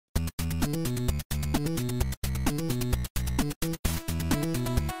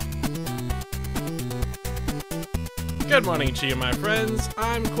Good morning to you, my friends.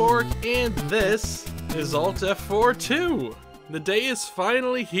 I'm Cork, and this is Alt F4 2. The day is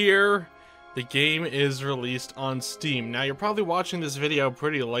finally here. The game is released on Steam. Now, you're probably watching this video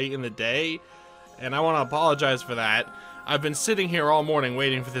pretty late in the day, and I want to apologize for that. I've been sitting here all morning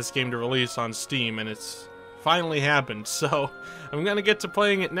waiting for this game to release on Steam, and it's finally happened, so I'm gonna get to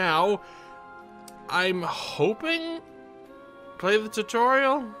playing it now. I'm hoping play the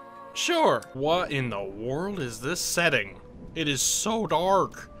tutorial? Sure. What in the world is this setting? It is so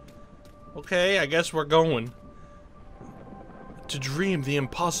dark. Okay, I guess we're going. To dream the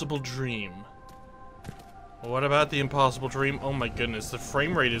impossible dream. What about the impossible dream? Oh my goodness, the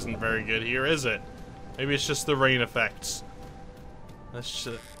frame rate isn't very good here, is it? Maybe it's just the rain effects. Let's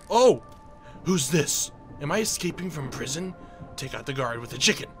just... Oh! Who's this? Am I escaping from prison? Take out the guard with the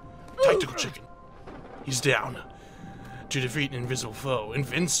chicken. Tactical chicken. He's down. To defeat an invisible foe.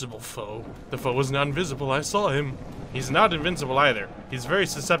 Invincible foe. The foe was not invisible, I saw him. He's not invincible either. He's very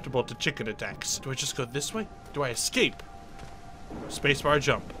susceptible to chicken attacks. Do I just go this way? Do I escape? Spacebar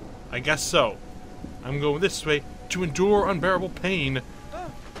jump. I guess so. I'm going this way to endure unbearable pain.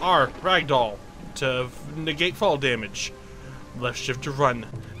 R, ragdoll. To negate fall damage. Left shift to run.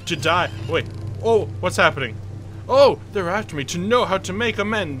 To die. Wait. Oh, what's happening? Oh, they're after me to know how to make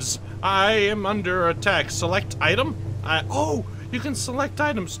amends. I am under attack. Select item? Oh, you can select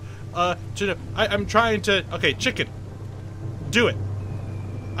items. I'm trying to... Okay, chicken. Do it.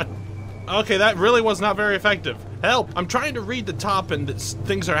 Okay, that really was not very effective. Help! I'm trying to read the top and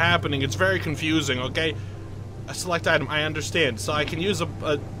things are happening. It's very confusing, okay? A select item, I understand. So I can use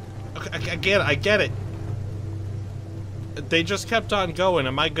okay, I get it. They just kept on going.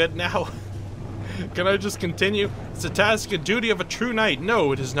 Am I good now? Can I just continue? It's a task, a duty of a true knight.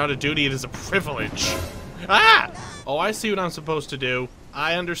 No, it is not a duty, it is a privilege. Ah! Oh, I see what I'm supposed to do.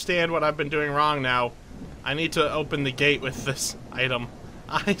 I understand what I've been doing wrong now. I need to open the gate with this item.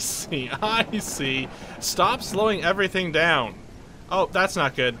 I see, I see. Stop slowing everything down. Oh, that's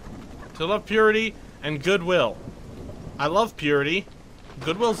not good. To love purity and goodwill. I love purity.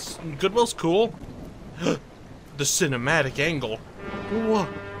 Goodwill's cool. The cinematic angle. Whoa.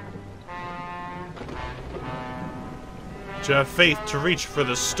 To have faith to reach for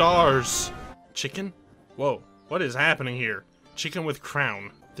the stars. Chicken? Whoa, what is happening here? Chicken with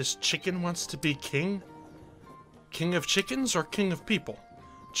crown. This chicken wants to be king? King of chickens or king of people?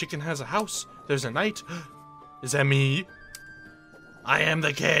 Chicken has a house. There's a knight. Is that me? I am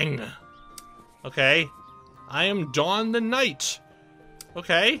the king. Okay. I am Dawn the Knight.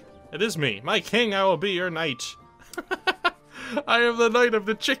 Okay. It is me. My king, I will be your knight. I am the knight of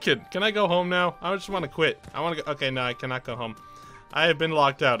the chicken. Can I go home now? I just want to quit. I want to go. Okay, no, I cannot go home. I have been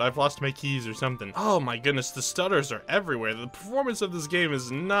locked out. I've lost my keys or something. Oh my goodness, the stutters are everywhere. The performance of this game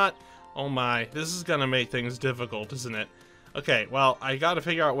is not... Oh my, this is gonna make things difficult, isn't it? Okay, well, I gotta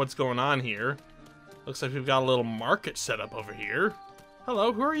figure out what's going on here. Looks like we've got a little market set up over here.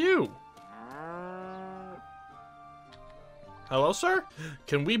 Hello, who are you? Hello, sir?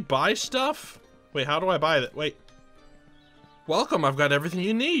 Can we buy stuff? Wait, how do I buy that? Wait. Welcome, I've got everything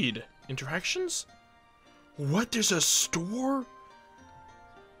you need. Interactions? What, there's a store?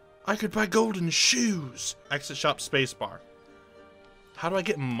 I could buy golden shoes. Exit shop spacebar. How do I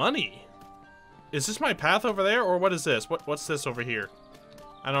get money? Is this my path over there, or what is this? What's this over here?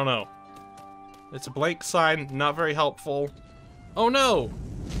 I don't know. It's a blank sign, not very helpful. Oh no!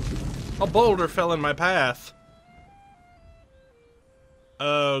 A boulder fell in my path.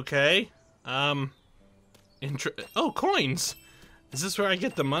 Okay. Oh, coins! Is this where I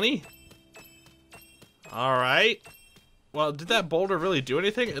get the money? Alright. Well, did that boulder really do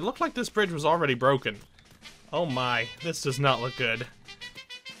anything? It looked like this bridge was already broken. Oh my, this does not look good.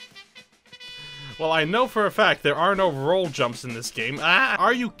 Well, I know for a fact there are no roll jumps in this game. Ah,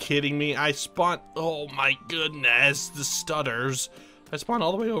 are you kidding me? I spawned... Oh my goodness, the stutters. I spawned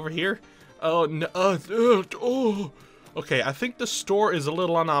all the way over here? Oh, no. Oh. Okay, I think the store is a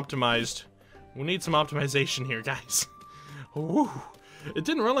little unoptimized. We need some optimization here, guys. Ooh. It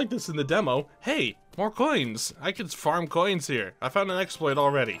didn't run like this in the demo. Hey, more coins. I could farm coins here. I found an exploit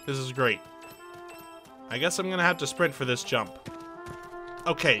already. This is great. I guess I'm gonna have to sprint for this jump.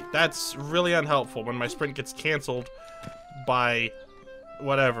 Okay, that's really unhelpful when my sprint gets canceled by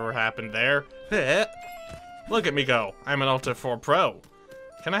whatever happened there. Look at me go. I'm an Alt F4 Pro.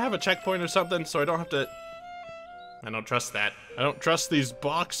 Can I have a checkpoint or something so I don't have to... I don't trust that. I don't trust these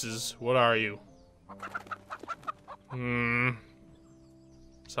boxes. What are you?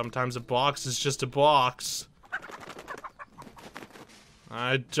 Sometimes a box is just a box.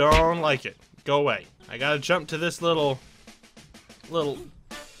 I don't like it. Go away. I gotta jump to this little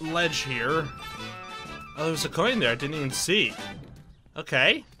ledge here. Oh, there was a coin there I didn't even see.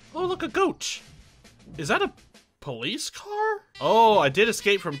 Okay. Oh, look, a goat. Is that a police car? Oh, I did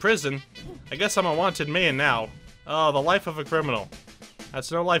escape from prison. I guess I'm a wanted man now. Oh, the life of a criminal.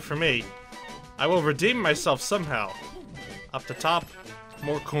 That's no life for me. I will redeem myself somehow. Up the top,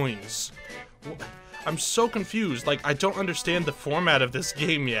 more coins. I'm so confused. Like, I don't understand the format of this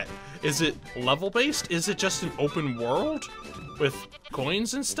game yet. Is it level-based? Is it just an open world with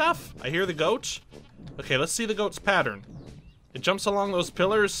coins and stuff? I hear the goat. Okay, let's see the goat's pattern. It jumps along those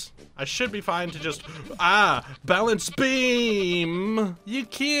pillars. I should be fine to just... balance beam! You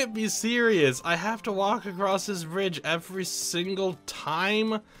can't be serious. I have to walk across this bridge every single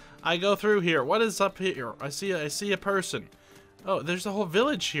time I go through here. What is up here? I see a person. Oh, there's a whole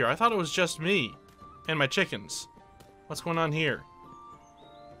village here. I thought it was just me and my chickens. What's going on here?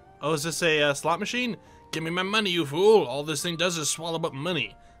 Oh, is this a slot machine? Give me my money, you fool. All this thing does is swallow up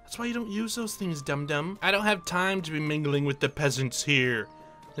money. That's why you don't use those things, dum-dum. I don't have time to be mingling with the peasants here.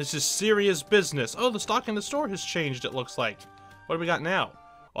 This is serious business. Oh, the stock in the store has changed, it looks like. What do we got now?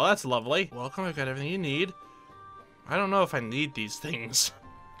 Well, that's lovely. Welcome, I've got everything you need. I don't know if I need these things.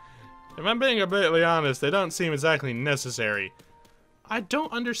 If I'm being completely honest, they don't seem exactly necessary. I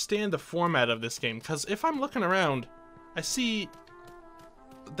don't understand the format of this game, because if I'm looking around, I see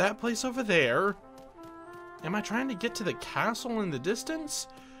that place over there. Am I trying to get to the castle in the distance?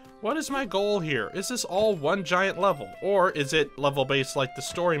 What is my goal here? Is this all one giant level? Or is it level-based like the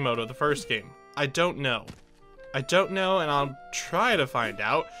story mode of the first game? I don't know. I don't know, and I'll try to find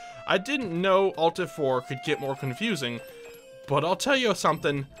out. I didn't know Alt F4 could get more confusing, but I'll tell you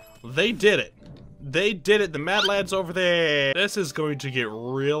something. They did it. They did it, the mad lads over there. This is going to get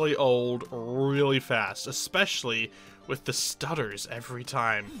really old really fast, especially with the stutters every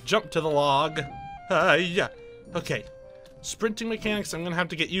time. Jump to the log. Yeah. Okay. Sprinting mechanics, I'm gonna have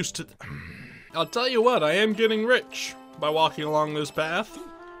to get used to. I'll tell you what, I am getting rich by walking along this path.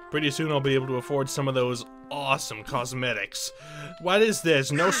 Pretty soon I'll be able to afford some of those awesome cosmetics. What is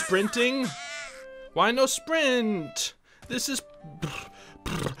this? No sprinting? Why no sprint? This is...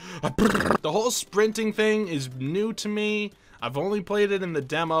 The whole sprinting thing is new to me. I've only played it in the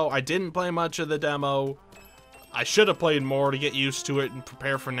demo. I didn't play much of the demo. I should have played more to get used to it and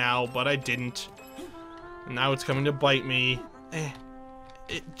prepare for now, but I didn't. And now it's coming to bite me.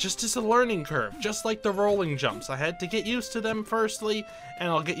 It just is a learning curve, just like the rolling jumps. I had to get used to them firstly, and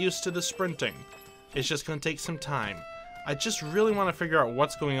I'll get used to the sprinting. It's just gonna take some time. I just really want to figure out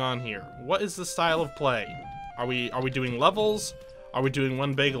what's going on here. What is the style of play? Are we doing levels? Are we doing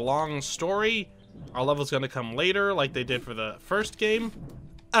one big long story? Are levels gonna come later, like they did for the first game?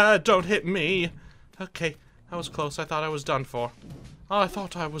 Don't hit me! Okay, that was close. I thought I was done for. Oh, I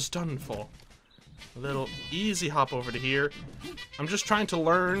thought I was done for. A little easy hop over to here. I'm just trying to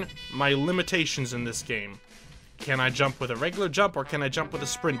learn my limitations in this game. Can I jump with a regular jump, or can I jump with a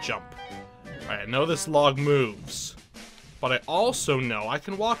sprint jump? Alright, I know this log moves. But I also know I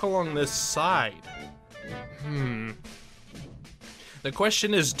can walk along this side. The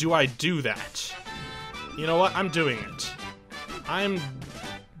question is, do I do that? You know what? I'm doing it. I'm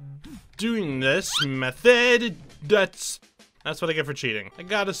doing this method. That's what I get for cheating. I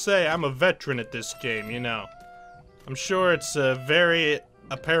gotta say, I'm a veteran at this game, you know. I'm sure it's very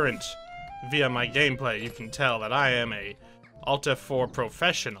apparent via my gameplay. You can tell that I am a Alt F4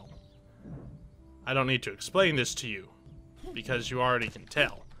 professional. I don't need to explain this to you, because you already can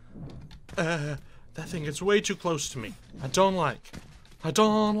tell. That thing is way too close to me. I don't like it. I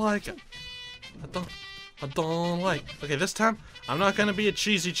don't like it. I don't like it. Okay, this time, I'm not gonna be a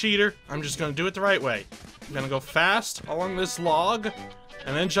cheesy cheater. I'm just gonna do it the right way. I'm gonna go fast along this log,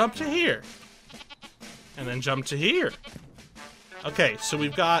 and then jump to here. And then jump to here. Okay, so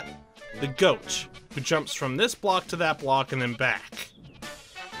we've got the goat, who jumps from this block to that block and then back.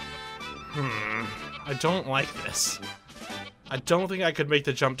 I don't like this. I don't think I could make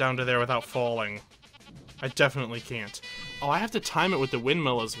the jump down to there without falling. I definitely can't. Oh, I have to time it with the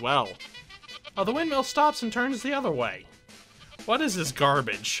windmill as well. Oh, the windmill stops and turns the other way. What is this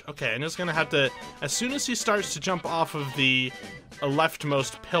garbage? Okay, I'm just gonna have to... As soon as he starts to jump off of the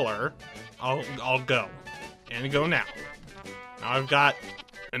leftmost pillar, I'll go. And go now. Now I've got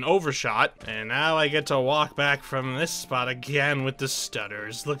an overshot, and now I get to walk back from this spot again with the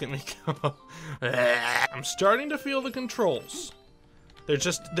stutters. Look at me go. I'm starting to feel the controls.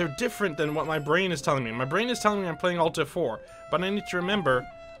 They're different than what my brain is telling me. My brain is telling me I'm playing Alt F4, but I need to remember,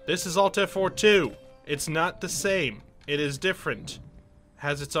 this is Alt F4 2. It's not the same. It is different.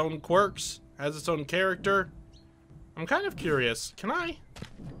 Has its own quirks, has its own character. I'm kind of curious. Can I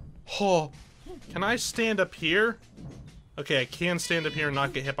stand up here? Okay, I can stand up here and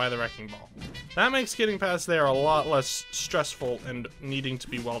not get hit by the wrecking ball. That makes getting past there a lot less stressful and needing to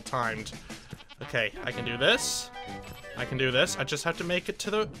be well timed. Okay, I can do this. I can do this. I just have to make it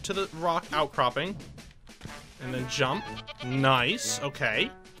to the rock outcropping. And then jump. Nice.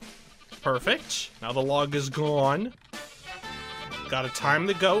 Okay. Perfect. Now the log is gone. Gotta time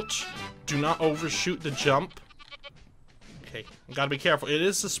the goat. Do not overshoot the jump. Okay, gotta be careful. It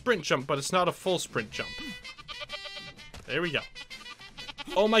is a sprint jump, but it's not a full sprint jump. There we go.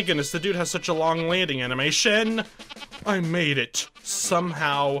 Oh my goodness, the dude has such a long landing animation. I made it.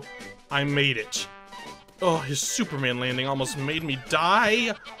 Somehow, I made it. Oh, his Superman landing almost made me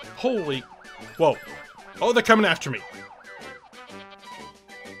die. Holy... Whoa. Oh, they're coming after me.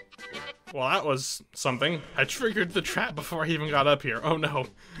 Well, that was something. I triggered the trap before I even got up here. Oh no.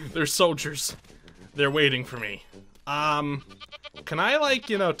 They're soldiers. They're waiting for me. Can I, like,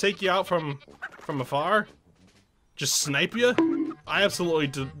 you know, take you out from afar? Just snipe you? I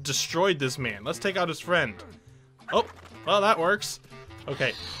absolutely destroyed this man. Let's take out his friend. Oh, well, that works.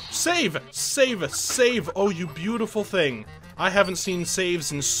 Okay. Save! Save! Save! Oh, you beautiful thing. I haven't seen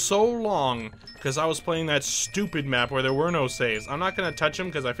saves in so long because I was playing that stupid map where there were no saves. I'm not going to touch him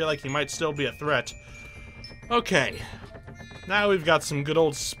because I feel like he might still be a threat. Okay. Now we've got some good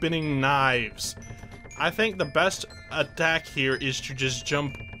old spinning knives. I think the best attack here is to just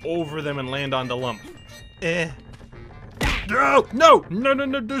jump over them and land on the lump. No! No! No, no,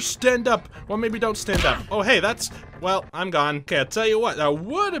 no, no, stand up! Well, maybe don't stand up. Oh, hey, that's... Well, I'm gone. Okay, I'll tell you what, that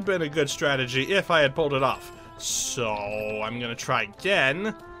would have been a good strategy if I had pulled it off. So, I'm gonna try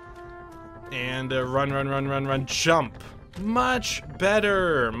again. And run, jump. Much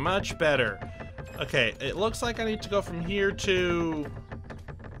better, much better. Okay, it looks like I need to go from here to...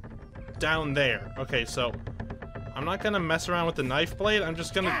 down there. Okay, so... I'm not gonna mess around with the knife blade, I'm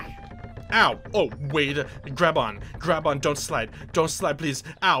just gonna... Ow! Oh, wait. Grab on. Grab on. Don't slide. Don't slide, please.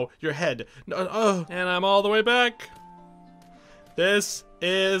 Ow, your head. Oh. And I'm all the way back. This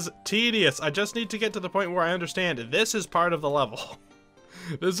is tedious. I just need to get to the point where I understand this is part of the level.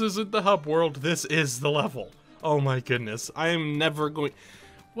 This isn't the hub world. This is the level. Oh my goodness. I am never going...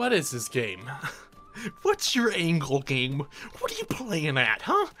 What is this game? What's your angle game? What are you playing at,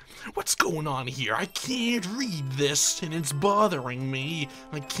 huh? What's going on here? I can't read this, and it's bothering me.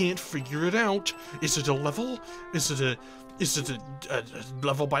 I can't figure it out. Is it a level? Is it a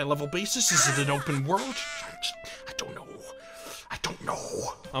level by level basis? Is it an open world? I don't know. I don't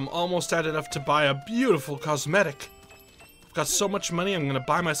know. I'm almost at enough to buy a beautiful cosmetic. I've got so much money, I'm gonna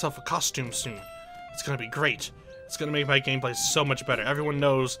buy myself a costume soon. It's gonna be great. It's gonna make my gameplay so much better. Everyone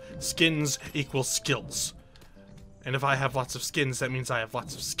knows skins equals skills. And if I have lots of skins, that means I have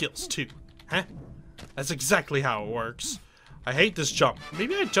lots of skills too. Huh? That's exactly how it works. I hate this jump.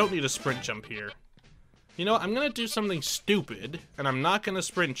 Maybe I don't need a sprint jump here. You know what? I'm gonna do something stupid, and I'm not gonna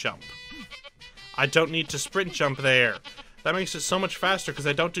sprint jump. I don't need to sprint jump there. That makes it so much faster because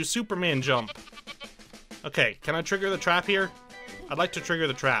I don't do Superman jump. Okay, can I trigger the trap here? I'd like to trigger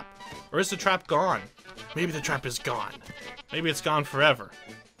the trap. Or is the trap gone? Maybe the trap is gone. Maybe it's gone forever.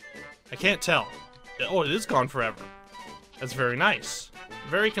 I can't tell. Oh, it is gone forever. That's very nice.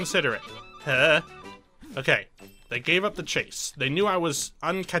 Very considerate. Huh? Okay, they gave up the chase. They knew I was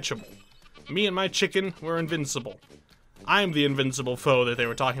uncatchable. Me and my chicken were invincible. I'm the invincible foe that they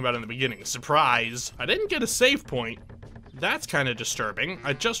were talking about in the beginning. Surprise! I didn't get a save point. That's kind of disturbing.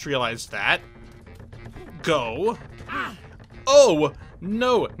 I just realized that. Go. Oh!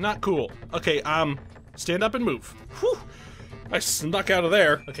 No, not cool. Okay, stand up and move. Whew! I snuck out of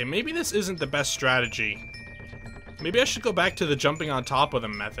there. Okay, maybe this isn't the best strategy. Maybe I should go back to the jumping on top of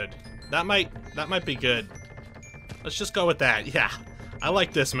them method. That might be good. Let's just go with that. Yeah, I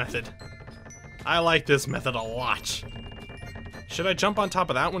like this method. I like this method a lot. Should I jump on top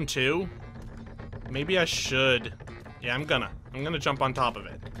of that one too? Maybe I should. Yeah, I'm gonna jump on top of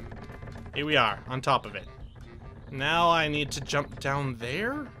it. Here we are, on top of it. Now I need to jump down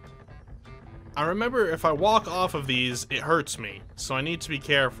there? I remember if I walk off of these, it hurts me. So I need to be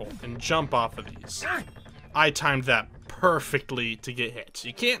careful and jump off of these. I timed that perfectly to get hit.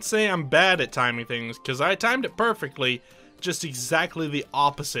 You can't say I'm bad at timing things, because I timed it perfectly, just exactly the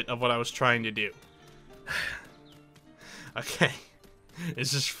opposite of what I was trying to do. Okay.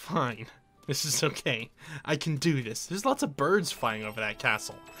 This is fine. This is okay. I can do this. There's lots of birds flying over that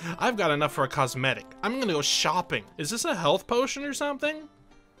castle. I've got enough for a cosmetic. I'm gonna go shopping. Is this a health potion or something?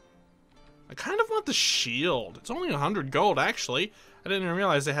 I kind of want the shield. It's only 100 gold, actually. I didn't even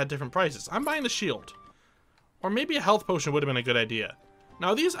realize they had different prices. I'm buying the shield. Or maybe a health potion would have been a good idea. Now,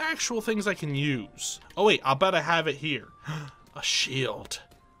 are these actual things I can use? Oh, wait. I'll bet I have it here. A shield.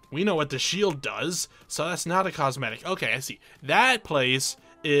 We know what the shield does, so that's not a cosmetic. Okay, I see. That place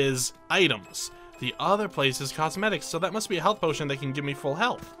is items. The other place is cosmetics, so that must be a health potion that can give me full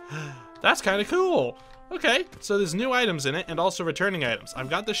health. That's kind of cool. Okay, so there's new items in it and also returning items. I've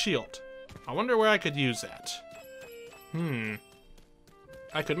got the shield. I wonder where I could use that.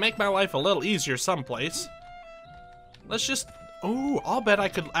 I could make my life a little easier someplace. Let's just... Ooh, I'll bet I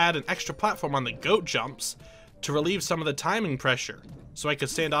could add an extra platform on the goat jumps to relieve some of the timing pressure, so I could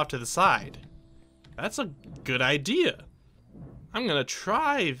stand off to the side. That's a good idea. I'm gonna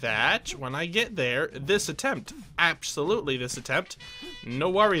try that when I get there this attempt. Absolutely this attempt. No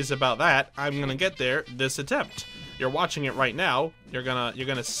worries about that. I'm gonna get there this attempt. You're watching it right now. You're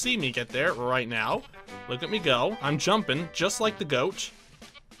gonna see me get there right now. Look at me go. I'm jumping just like the goat.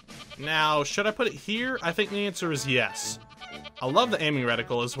 Now, should I put it here? I think the answer is yes. I love the aiming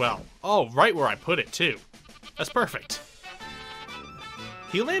reticle as well. Oh, right where I put it too. That's perfect.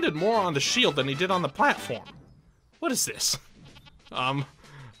 He landed more on the shield than he did on the platform. What is this? I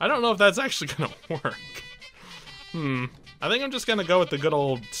don't know if that's actually gonna work. I think I'm just gonna go with the good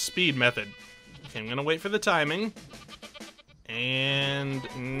old speed method. Okay, I'm gonna wait for the timing. And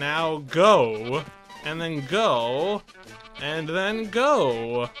now go. And then go. And then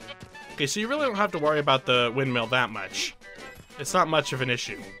go. Okay, so you really don't have to worry about the windmill that much. It's not much of an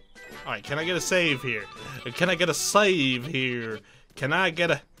issue. Alright, can I get a save here? Can I get a save here? Can I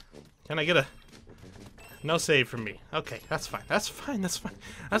get a... No save from me. Okay, that's fine. That's fine. That's fine.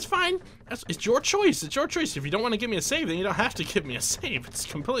 That's fine. It's your choice. It's your choice. If you don't want to give me a save, then you don't have to give me a save. It's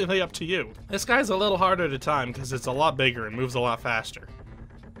completely up to you. This guy's a little harder to time because it's a lot bigger and moves a lot faster.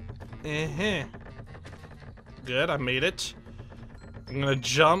 Good, I made it. I'm gonna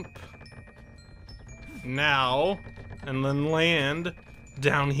jump now and then land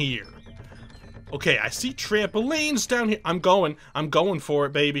down here. Okay, I see trampolines down here. I'm going for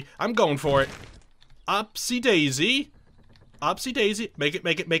it, baby. I'm going for it. Upsy daisy. Upsy daisy. Make it.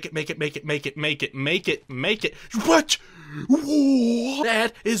 What? Whoa,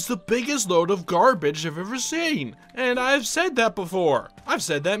 that is the biggest load of garbage I've ever seen. And I've said that before. I've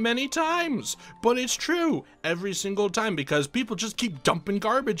said that many times. But it's true every single time because people just keep dumping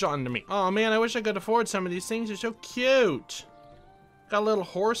garbage onto me. Oh man, I wish I could afford some of these things. They're so cute. Got a little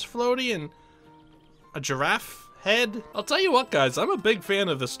horse floaty and a giraffe head. I'll tell you what, guys, I'm a big fan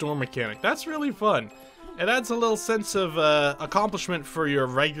of the storm mechanic. That's really fun. It adds a little sense of accomplishment for your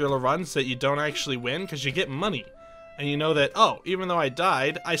regular runs that you don't actually win because you get money. And you know that, oh, even though I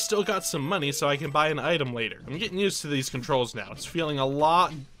died, I still got some money so I can buy an item later. I'm getting used to these controls now. It's feeling a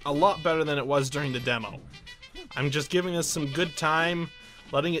lot better than it was during the demo. I'm just giving us some good time,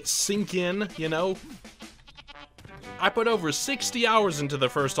 letting it sink in, you know. I put over 60 hours into the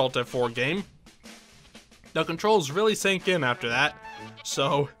first Alt F4 game. The controls really sank in after that,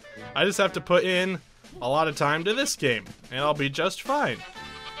 so I just have to put in a lot of time to this game, and I'll be just fine.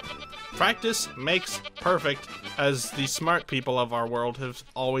 Practice makes perfect, as the smart people of our world have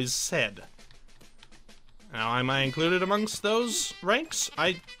always said. Now, am I included amongst those ranks?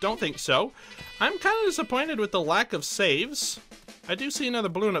 I don't think so. I'm kind of disappointed with the lack of saves. I do see another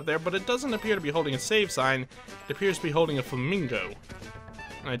balloon up there, but it doesn't appear to be holding a save sign. It appears to be holding a flamingo.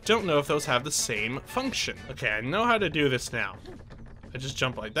 I don't know if those have the same function. Okay, I know how to do this now. I just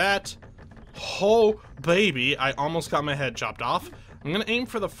jump like that. Oh, baby, I almost got my head chopped off. I'm gonna aim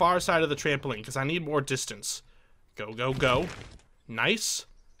for the far side of the trampoline because I need more distance. Go, go, go. Nice.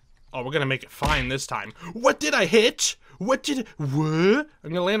 Oh, we're gonna make it fine this time. What did I hit? What? I'm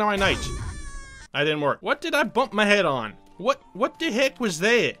gonna land on my knight. That didn't work. What did I bump my head on? What the heck was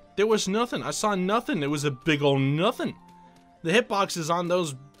that? There was nothing. I saw nothing. It was a big old nothing. The hitboxes on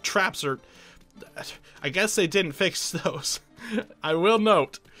those traps are... I guess they didn't fix those. I will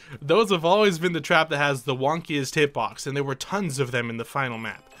note, those have always been the trap that has the wonkiest hitbox, and there were tons of them in the final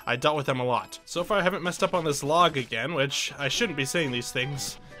map. I dealt with them a lot. So far I haven't messed up on this log again, which I shouldn't be saying these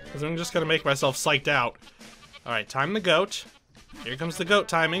things, because I'm just gonna make myself psyched out. Alright, time the goat. Here comes the goat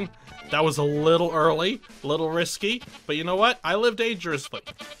timing. That was a little early, a little risky, but you know what? I live dangerously.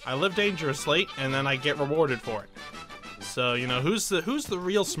 I live dangerously, and then I get rewarded for it. So, you know, who's the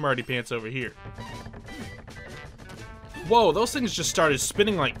real smarty pants over here? Whoa, those things just started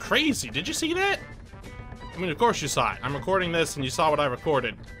spinning like crazy. Did you see that? I mean, of course you saw it. I'm recording this and you saw what I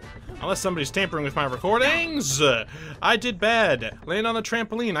recorded. Unless somebody's tampering with my recordings. I did bad. Land on the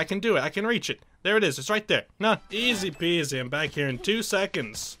trampoline. I can do it. I can reach it. There it is. It's right there. No, easy peasy. I'm back here in 2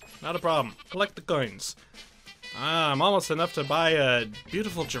 seconds. Not a problem. Collect the coins. I'm almost enough to buy a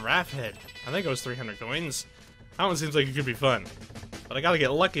beautiful giraffe head. I think it was 300 coins. That one seems like it could be fun. But I gotta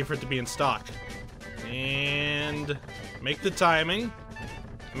get lucky for it to be in stock. And make the timing.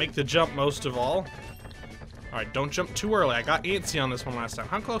 Make the jump most of all. Alright, don't jump too early. I got antsy on this one last time.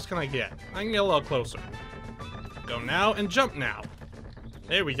 How close can I get? I can get a little closer. Go now and jump now.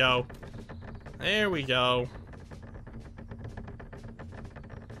 There we go. There we go.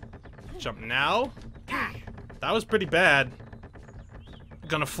 Jump now. That was pretty bad.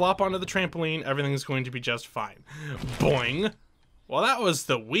 Gonna flop onto the trampoline. Everything's going to be just fine. Boing. Well, that was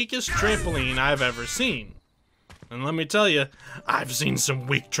the weakest trampoline I've ever seen. And let me tell you, I've seen some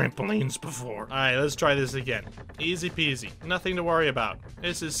weak trampolines before. Alright, let's try this again. Easy peasy. Nothing to worry about.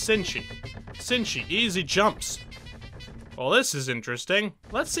 This is cinchy. Cinchy. Easy jumps. Well, this is interesting.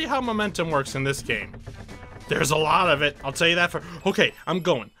 Let's see how momentum works in this game. There's a lot of it. I'll tell you that for... Okay, I'm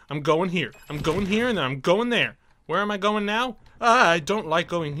going. I'm going here. I'm going here, and then I'm going there. Where am I going now? I don't like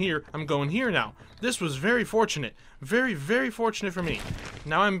going here. I'm going here now. This was very fortunate. Very, very fortunate for me.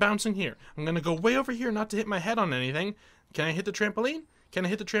 Now I'm bouncing here. I'm gonna go way over here not to hit my head on anything. Can I hit the trampoline? Can I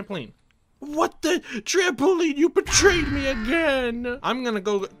hit the trampoline? What the? Trampoline, you betrayed me again! I'm gonna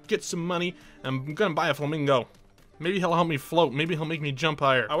go get some money. I'm gonna buy a flamingo. Maybe he'll help me float. Maybe he'll make me jump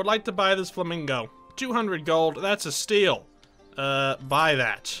higher. I would like to buy this flamingo. 200 gold, that's a steal. Buy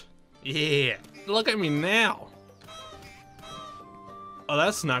that. Yeah. Look at me now. Oh,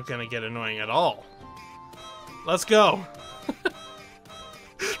 that's not gonna get annoying at all. Let's go.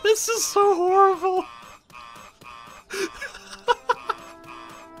 This is so horrible.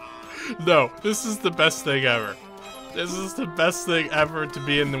 No, this is the best thing ever. This is the best thing ever to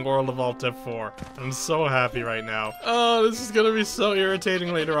be in the world of Alt F4. I'm so happy right now. Oh, this is gonna be so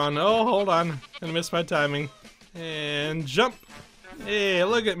irritating later on. Oh, hold on. Gonna miss my timing. And jump. Hey,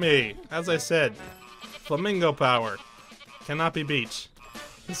 look at me. As I said, flamingo power. Cannot be beat.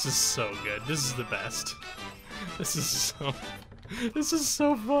 This is so good. This is the best. This is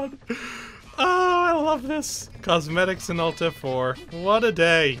so fun. Oh, I love this. Cosmetics in Alt F4. What a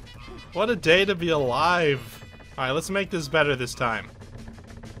day. What a day to be alive. Alright, let's make this better this time.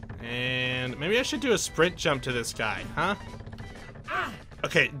 And maybe I should do a sprint jump to this guy, huh?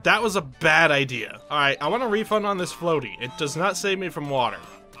 Okay, that was a bad idea. Alright, I want a refund on this floaty. It does not save me from water.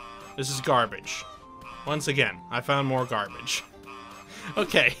 This is garbage. Once again, I found more garbage.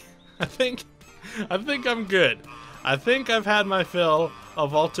 Okay, I think I'm good. I think I've had my fill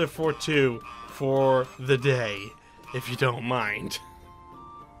of Alt F4 2 for the day, if you don't mind.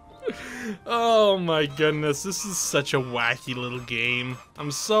 Oh my goodness, this is such a wacky little game.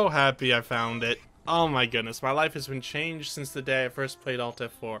 I'm so happy I found it. Oh my goodness, my life has been changed since the day I first played Alt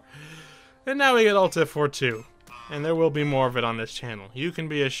F4. And now we get Alt F4 2. And there will be more of it on this channel. You can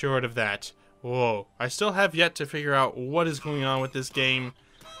be assured of that. Whoa, I still have yet to figure out what is going on with this game.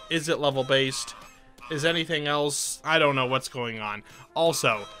 Is it level based? Is anything else? I don't know what's going on.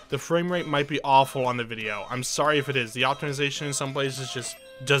 Also, the frame rate might be awful on the video. I'm sorry if it is. The optimization in some places just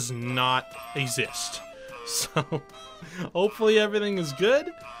does not exist. So, hopefully everything is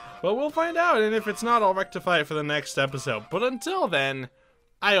good, but we'll find out. And if it's not, I'll rectify it for the next episode. But until then,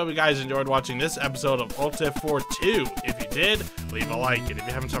 I hope you guys enjoyed watching this episode of Alt F4 2. If you did, leave a like. And if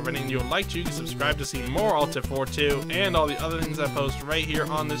you haven't already and you would like to, you can subscribe to see more Alt F4 2 and all the other things I post right here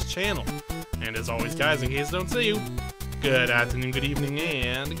on this channel. And as always, guys, in case I don't see you, good afternoon, good evening,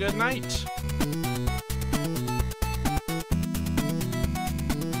 and good night.